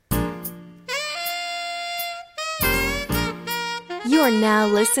You are now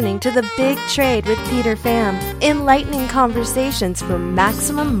listening to The Big Trade with Peter Pham, enlightening conversations for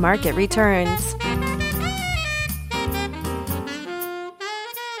maximum market returns.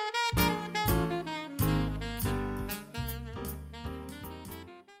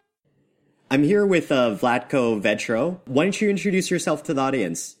 I'm here with Vlatko Vedro. Why don't you introduce yourself to the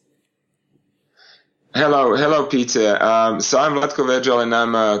audience? Hello, Peter. So I'm Vlatko Vedro, and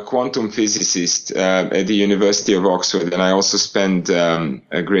I'm a quantum physicist at the University of Oxford, and I also spend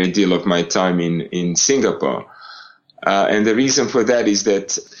a great deal of my time in Singapore. And the reason for that is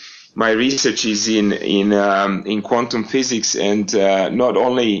that my research is in quantum physics, and not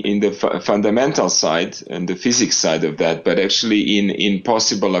only in the fundamental side and the physics side of that, but actually in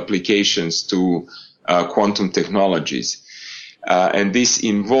possible applications to quantum technologies. And this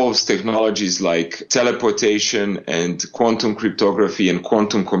involves technologies like teleportation and quantum cryptography and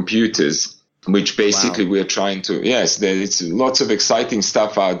quantum computers, which basically we're trying to, there's lots of exciting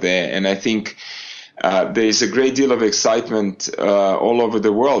stuff out there. And I think there is a great deal of excitement all over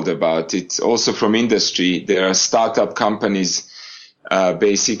the world about it. Also from industry, there are startup companies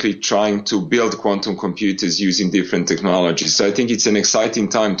basically trying to build quantum computers using different technologies. So I think it's an exciting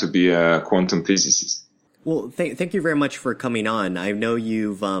time to be a quantum physicist. Well, thank you very much for coming on. I know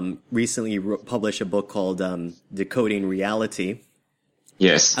you've recently published a book called Decoding Reality.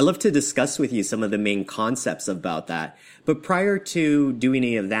 Yes. I'd love to discuss with you some of the main concepts about that. But prior to doing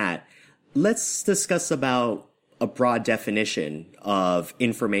any of that, let's discuss about a broad definition of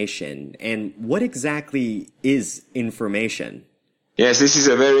information and what exactly is information. Yes, this is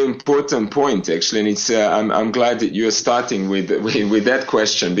a very important point, actually, and it's. I'm glad that you are starting with that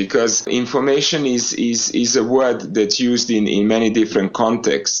question, because information is a word that's used in many different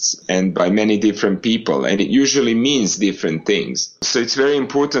contexts and by many different people, and it usually means different things. So it's very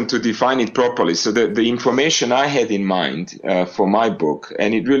important to define it properly. So the information I had in mind for my book,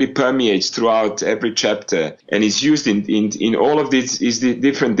 and it really permeates throughout every chapter, and is used in all of these the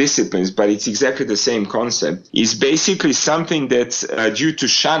different disciplines, but it's exactly the same concept. Is basically something that's due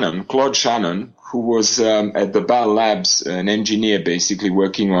to Claude Shannon, who was at the Bell Labs, an engineer basically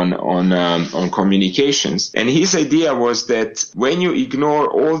working on communications. And his idea was that when you ignore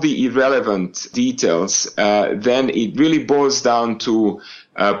all the irrelevant details, then it really boils down to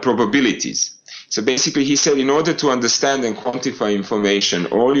probabilities. So basically, he said, in order to understand and quantify information,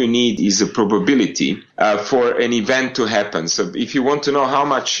 all you need is a probability for an event to happen. So if you want to know how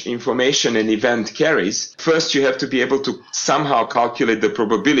much information an event carries, first you have to be able to somehow calculate the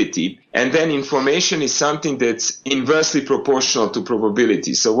probability. And then information is something that's inversely proportional to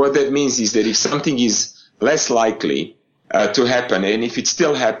probability. So what that means is that if something is less likely to happen, and if it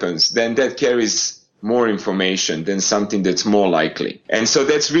still happens, then that carries more information than something that's more likely. And so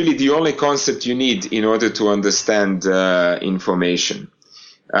that's really the only concept you need in order to understand information.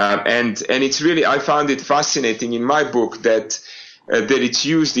 And it's really, I found it fascinating in my book that it's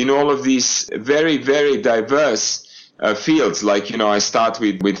used in all of these very, very diverse fields. Like, I start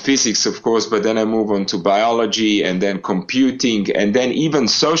with physics, of course, but then I move on to biology and then computing, and then even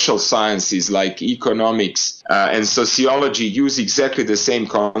social sciences like economics and sociology use exactly the same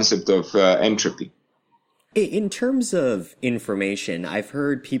concept of entropy. In terms of information, I've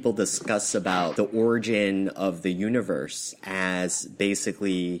heard people discuss about the origin of the universe as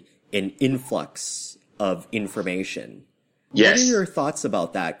basically an influx of information. Yes. What are your thoughts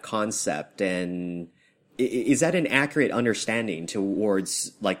about that concept, and is that an accurate understanding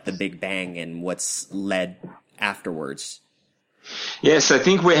towards like the Big Bang and what's led afterwards? Yes, I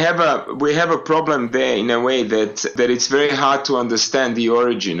think we have a problem there in a way that it's very hard to understand the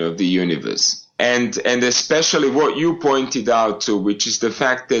origin of the universe. And especially what you pointed out to, which is the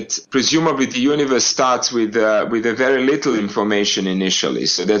fact that presumably the universe starts with a very little information initially.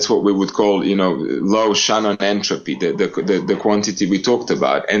 So that's what we would call, low Shannon entropy, the quantity we talked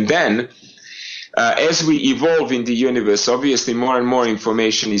about. And then, as we evolve in the universe, obviously more and more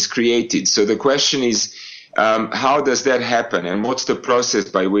information is created. So the question is, how does that happen, and what's the process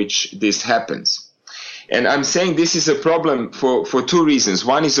by which this happens? And I'm saying this is a problem for two reasons.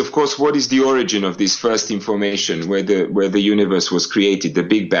 One is, of course, what is the origin of this first information where the universe was created, the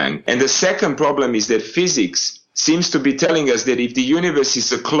Big Bang? And the second problem is that physics seems to be telling us that if the universe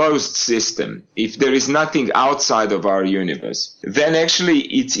is a closed system, if there is nothing outside of our universe, then actually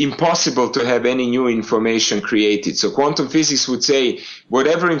it's impossible to have any new information created. So quantum physics would say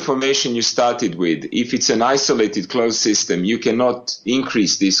whatever information you started with, if it's an isolated closed system, you cannot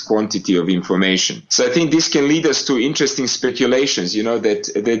increase this quantity of information. So I think this can lead us to interesting speculations,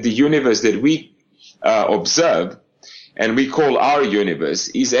 that the universe that we observe and we call our universe,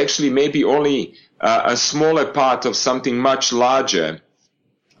 is actually maybe only a smaller part of something much larger,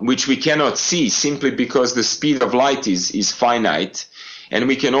 which we cannot see simply because the speed of light is finite, and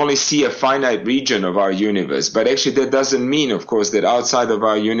we can only see a finite region of our universe. But actually that doesn't mean, of course, that outside of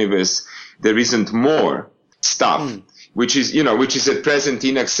our universe there isn't more stuff, which is at present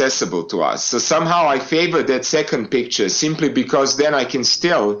inaccessible to us. So somehow I favor that second picture simply because then I can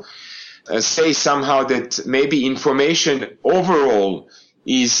still say somehow that maybe information overall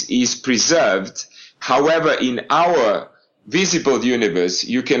is preserved. However, in our visible universe,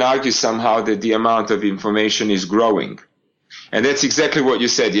 you can argue somehow that the amount of information is growing. And that's exactly what you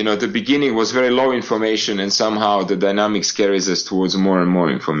said. The beginning was very low information, and somehow the dynamics carries us towards more and more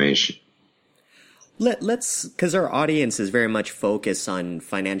information. Let's, because our audience is very much focused on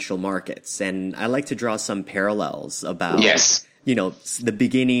financial markets, and I like to draw some parallels about, the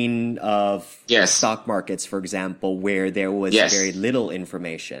beginning of stock markets, for example, where there was very little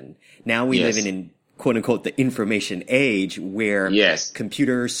information. Now we live in quote unquote the information age, where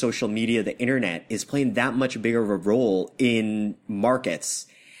computers, social media, the internet is playing that much bigger of a role in markets.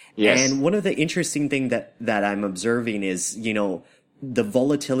 And one of the interesting things that I'm observing is, the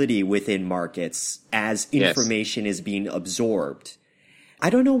volatility within markets as information is being absorbed.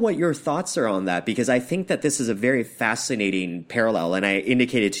 I don't know what your thoughts are on that, because I think that this is a very fascinating parallel. And I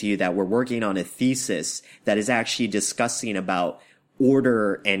indicated to you that we're working on a thesis that is actually discussing about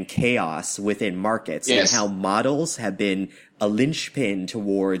order and chaos within markets and how models have been a linchpin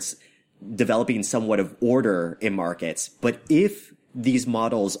towards developing somewhat of order in markets. But if these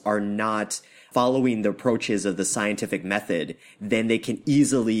models are not following the approaches of the scientific method, then they can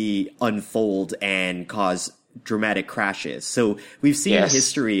easily unfold and cause dramatic crashes. So we've seen a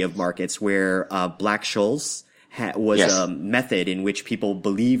history of markets where Black-Scholes was a method in which people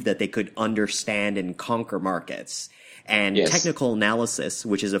believed that they could understand and conquer markets. And technical analysis,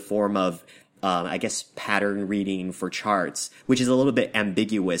 which is a form of, pattern reading for charts, which is a little bit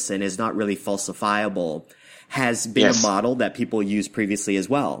ambiguous and is not really falsifiable, has been a model that people used previously as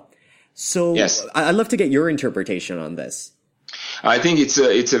well. So I'd love to get your interpretation on this. I think it's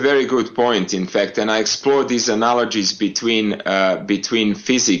a very good point, in fact, and I explore these analogies between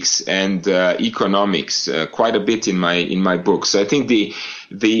physics and economics quite a bit in my book. So I think the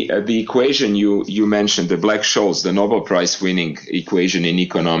equation you mentioned, the Black-Scholes, the Nobel Prize winning equation in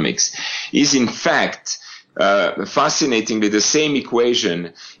economics, is in fact fascinatingly the same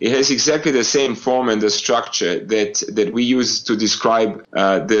equation. It has exactly the same form and the structure that we use to describe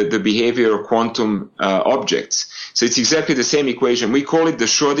the behavior of quantum objects. So it's exactly the same equation. We call it the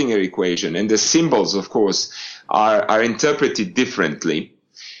Schrödinger equation, and the symbols, of course, are interpreted differently.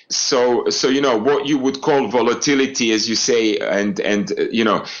 So what you would call volatility, as you say, and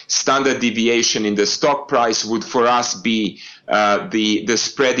standard deviation in the stock price would for us be the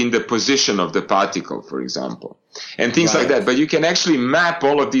spread in the position of the particle, for example, and things like that. But you can actually map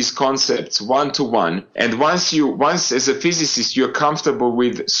all of these concepts one to one. And once as a physicist you're comfortable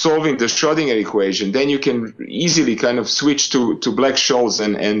with solving the Schrödinger equation, then you can easily kind of switch to Black-Scholes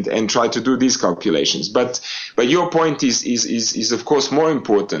and try to do these calculations. But your point is of course more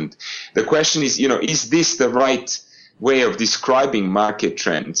important. The question is this the right way of describing market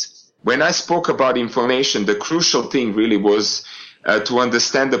trends? When I spoke about information, the crucial thing really was to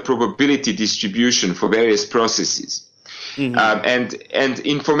understand the probability distribution for various processes. And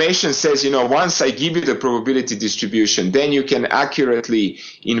information says, once I give you the probability distribution, then you can accurately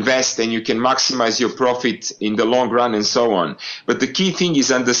invest and you can maximize your profit in the long run and so on. But the key thing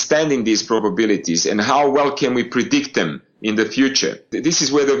is understanding these probabilities and how well can we predict them in the future. This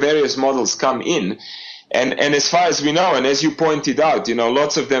is where the various models come in. And as far as we know, and as you pointed out,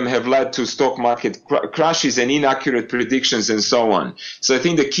 lots of them have led to stock market crashes and inaccurate predictions and so on. So I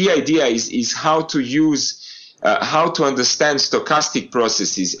think the key idea is how to understand stochastic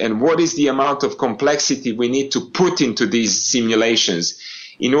processes and what is the amount of complexity we need to put into these simulations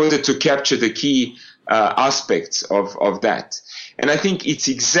in order to capture the key aspects of that. And I think it's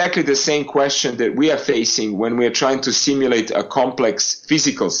exactly the same question that we are facing when we are trying to simulate a complex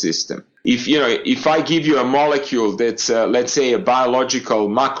physical system. If I give you a molecule that's, let's say, a biological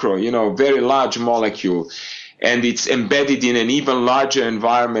macro, very large molecule, and it's embedded in an even larger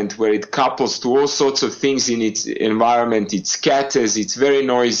environment where it couples to all sorts of things in its environment, it scatters, it's very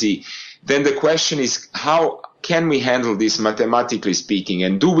noisy, then the question is, how can we handle this mathematically speaking?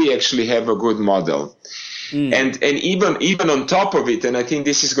 And do we actually have a good model? And even on top of it, and I think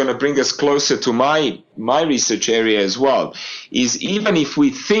this is going to bring us closer to my research area as well, is even if we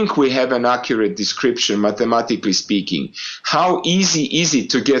think we have an accurate description, mathematically speaking, how easy is it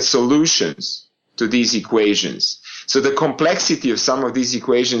to get solutions to these equations? So the complexity of some of these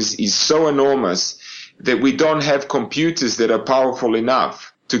equations is so enormous that we don't have computers that are powerful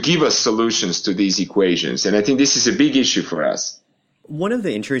enough to give us solutions to these equations. And I think this is a big issue for us. One of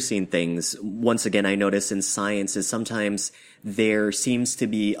the interesting things, once again, I notice in science is sometimes there seems to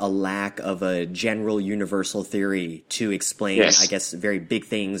be a lack of a general universal theory to explain, I guess, very big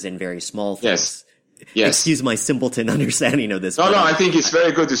things and very small things. Yes. Excuse my simpleton understanding of this. No, I think it's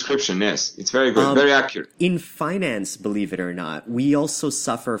very good description. Yes, it's very good, very accurate. In finance, believe it or not, we also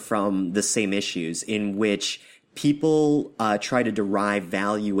suffer from the same issues in which people try to derive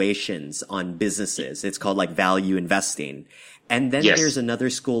valuations on businesses. It's called like value investing. And then there's another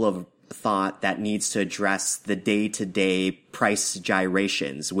school of thought that needs to address the day-to-day price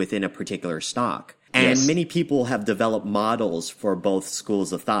gyrations within a particular stock. And many people have developed models for both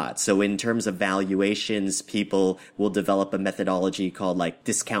schools of thought. So in terms of valuations, people will develop a methodology called like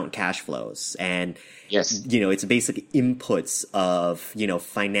discount cash flows. And, it's basic inputs of,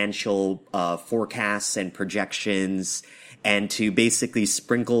 financial forecasts and projections. And to basically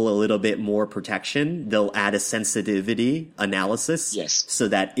sprinkle a little bit more protection, they'll add a sensitivity analysis. So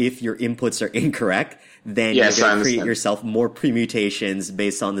that if your inputs are incorrect, then you're going to create yourself more permutations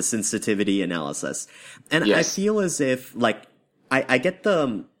based on the sensitivity analysis. And I feel as if, I get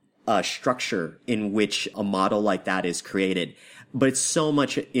the structure in which a model like that is created, but it's so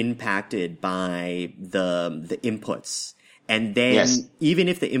much impacted by the inputs. And then even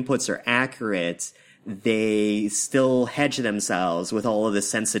if the inputs are accurate, they still hedge themselves with all of the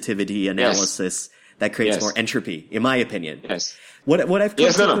sensitivity analysis that creates more entropy, in my opinion. What I've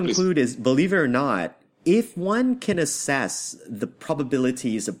come to conclude is, believe it or not, if one can assess the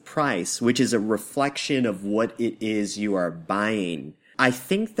probabilities of price, which is a reflection of what it is you are buying, I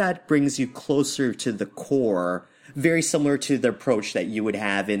think that brings you closer to the core, very similar to the approach that you would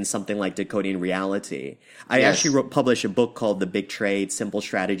have in something like Decoding Reality. I actually published a book called The Big Trade, Simple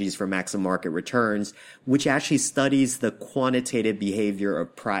Strategies for Maximum Market Returns, which actually studies the quantitative behavior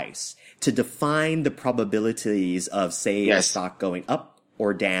of price to define the probabilities of, say, a stock going up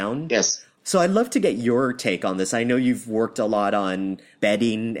or down. So I'd love to get your take on this. I know you've worked a lot on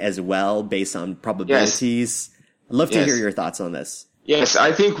betting as well based on probabilities. I'd love to hear your thoughts on this. Yes,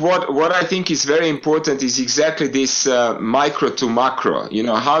 I think what I think is very important is exactly this micro to macro.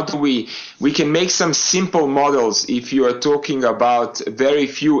 How do we can make some simple models if you are talking about very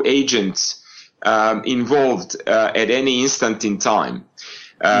few agents involved at any instant in time.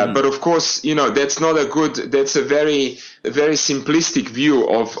 But of course, that's not that's a very simplistic view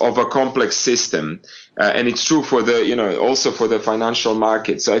of a complex system. And it's true for also for the financial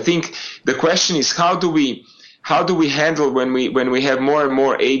market. So I think the question is, how do we handle when we have more and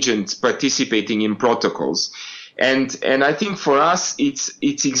more agents participating in protocols? And I think for us, it's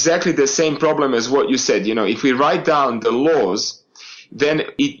exactly the same problem as what you said. If we write down the laws, then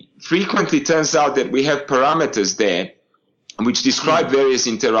it frequently turns out that we have parameters there which describe various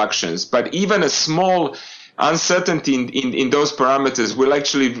interactions. But even a small uncertainty in those parameters will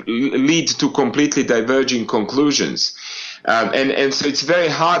actually lead to completely diverging conclusions. And so it's very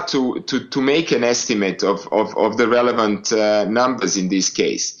hard to make an estimate of the relevant numbers in this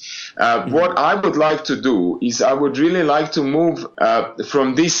case. What I would like to do is I would really like to move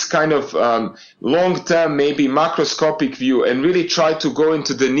from this kind of long-term, maybe macroscopic view and really try to go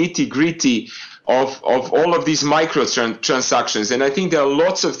into the nitty-gritty of all of these micro transactions. And I think there are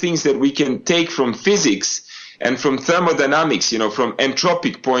lots of things that we can take from physics and from thermodynamics, from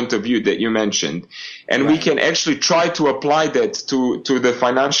entropic point of view that you mentioned. And we can actually try to apply that to the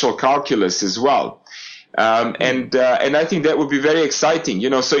financial calculus as well. And I think that would be very exciting,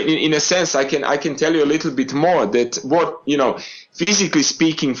 so in a sense, I can tell you a little bit more that what, physically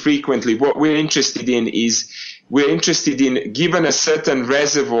speaking, frequently, what we're interested in is given a certain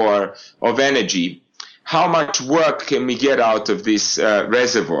reservoir of energy, how much work can we get out of this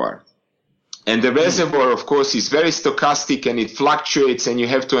reservoir? And the reservoir, of course, is very stochastic and it fluctuates, and you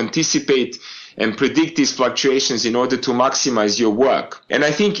have to anticipate and predict these fluctuations in order to maximize your work. And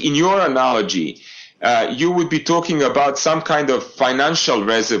I think in your analogy, you would be talking about some kind of financial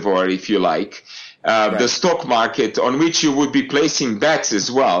reservoir, if you like, the stock market, on which you would be placing bets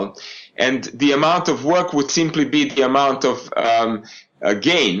as well. And the amount of work would simply be the amount of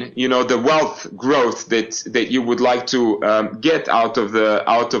gain, the wealth growth that you would like to get out of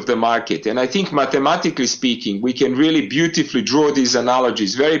the market. And I think mathematically speaking, we can really beautifully draw these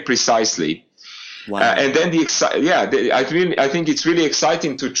analogies very precisely. Wow. And then I think it's really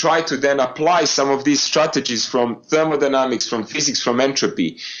exciting to try to then apply some of these strategies from thermodynamics, from physics, from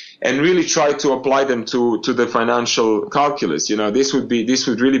entropy, and really try to apply them to the financial calculus. This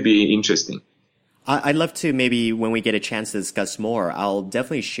would really be interesting. I'd love to, maybe when we get a chance to discuss more, I'll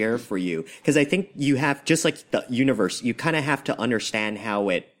definitely share for you, because I think you have, just like the universe, you kind of have to understand how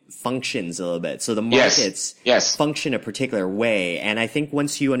it functions a little bit. So the markets function a particular way. And I think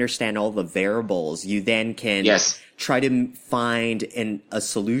once you understand all the variables, you then can try to find a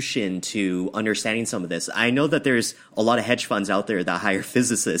solution to understanding some of this. I know that there's a lot of hedge funds out there that hire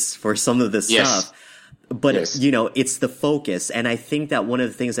physicists for some of this stuff, but it's the focus. And I think that one of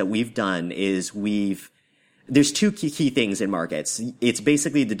the things that we've done is there's two key things in markets. It's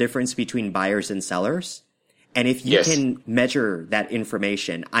basically the difference between buyers and sellers. And if you can measure that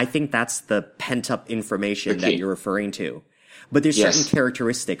information, I think that's the pent-up information that you're referring to. But there's certain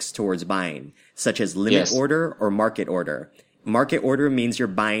characteristics towards buying, such as limit order or market order. Market order means you're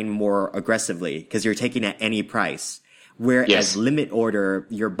buying more aggressively because you're taking at any price. Whereas limit order,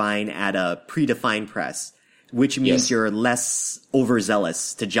 you're buying at a predefined price, which means you're less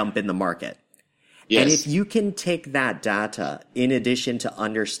overzealous to jump in the market. And if you can take that data, in addition to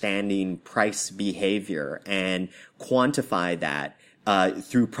understanding price behavior, and quantify that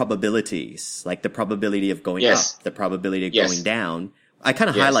through probabilities, like the probability of going up, the probability of going down. I kind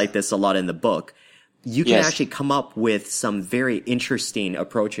of highlight this a lot in the book. You can actually come up with some very interesting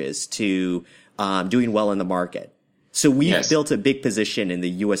approaches to doing well in the market. So we've built a big position in the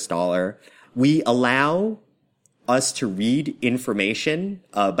US dollar. We allow us to read information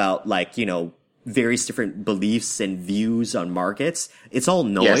about, like, various different beliefs and views on markets. It's all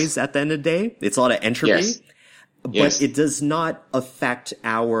noise at the end of the day. It's a lot of entropy, but it does not affect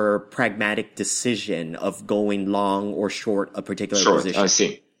our pragmatic decision of going long or short a particular position. I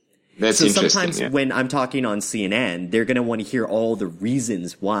see. That's so interesting. Sometimes when I'm talking on CNN, they're going to want to hear all the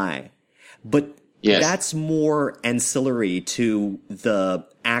reasons why, but that's more ancillary to the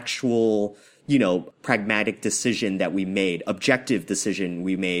actual pragmatic decision that we made, objective decision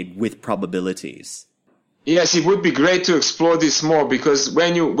we made with probabilities. Yes, it would be great to explore this more, because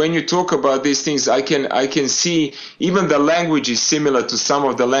when you talk about these things, I can see even the language is similar to some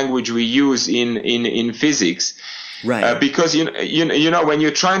of the language we use in physics. Right. Because when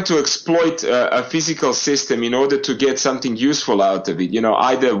you're trying to exploit a physical system in order to get something useful out of it,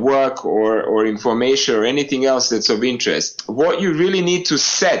 either work or information or anything else that's of interest, what you really need to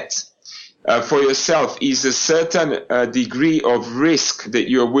set for yourself is a certain degree of risk that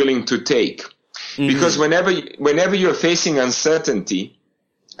you're willing to take. Because whenever you're facing uncertainty,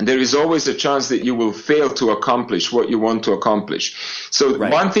 there is always a chance that you will fail to accomplish what you want to accomplish. So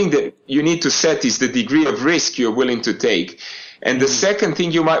one thing that you need to set is the degree of risk you're willing to take. And the second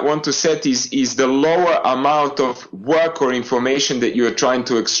thing you might want to set is the lower amount of work or information that you're trying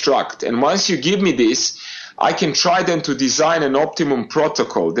to extract. And once you give me this, I can try then to design an optimum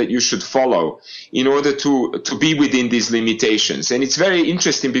protocol that you should follow in order to be within these limitations. And it's very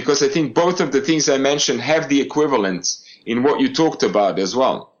interesting because I think both of the things I mentioned have the equivalents in what you talked about as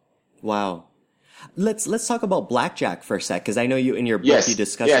well. Wow. Let's talk about blackjack for a sec, because I know you in your book you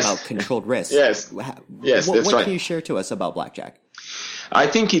discuss about controlled risk. What can you share to us about blackjack? I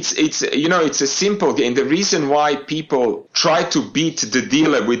think it's a simple game. The reason why people try to beat the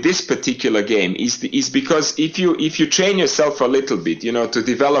dealer with this particular game is because if you train yourself a little bit, to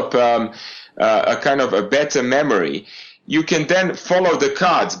develop a kind of a better memory, you can then follow the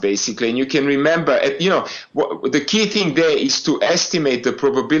cards basically, and you can remember. The key thing there is to estimate the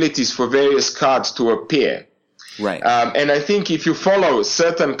probabilities for various cards to appear. Right. And I think if you follow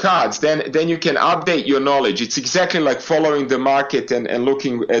certain cards, then you can update your knowledge. It's exactly like following the market and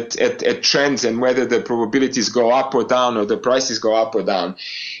looking at trends and whether the probabilities go up or down or the prices go up or down.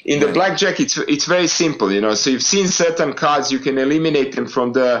 In the blackjack, it's very simple, So you've seen certain cards, you can eliminate them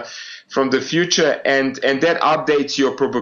from the future, and that updates your probability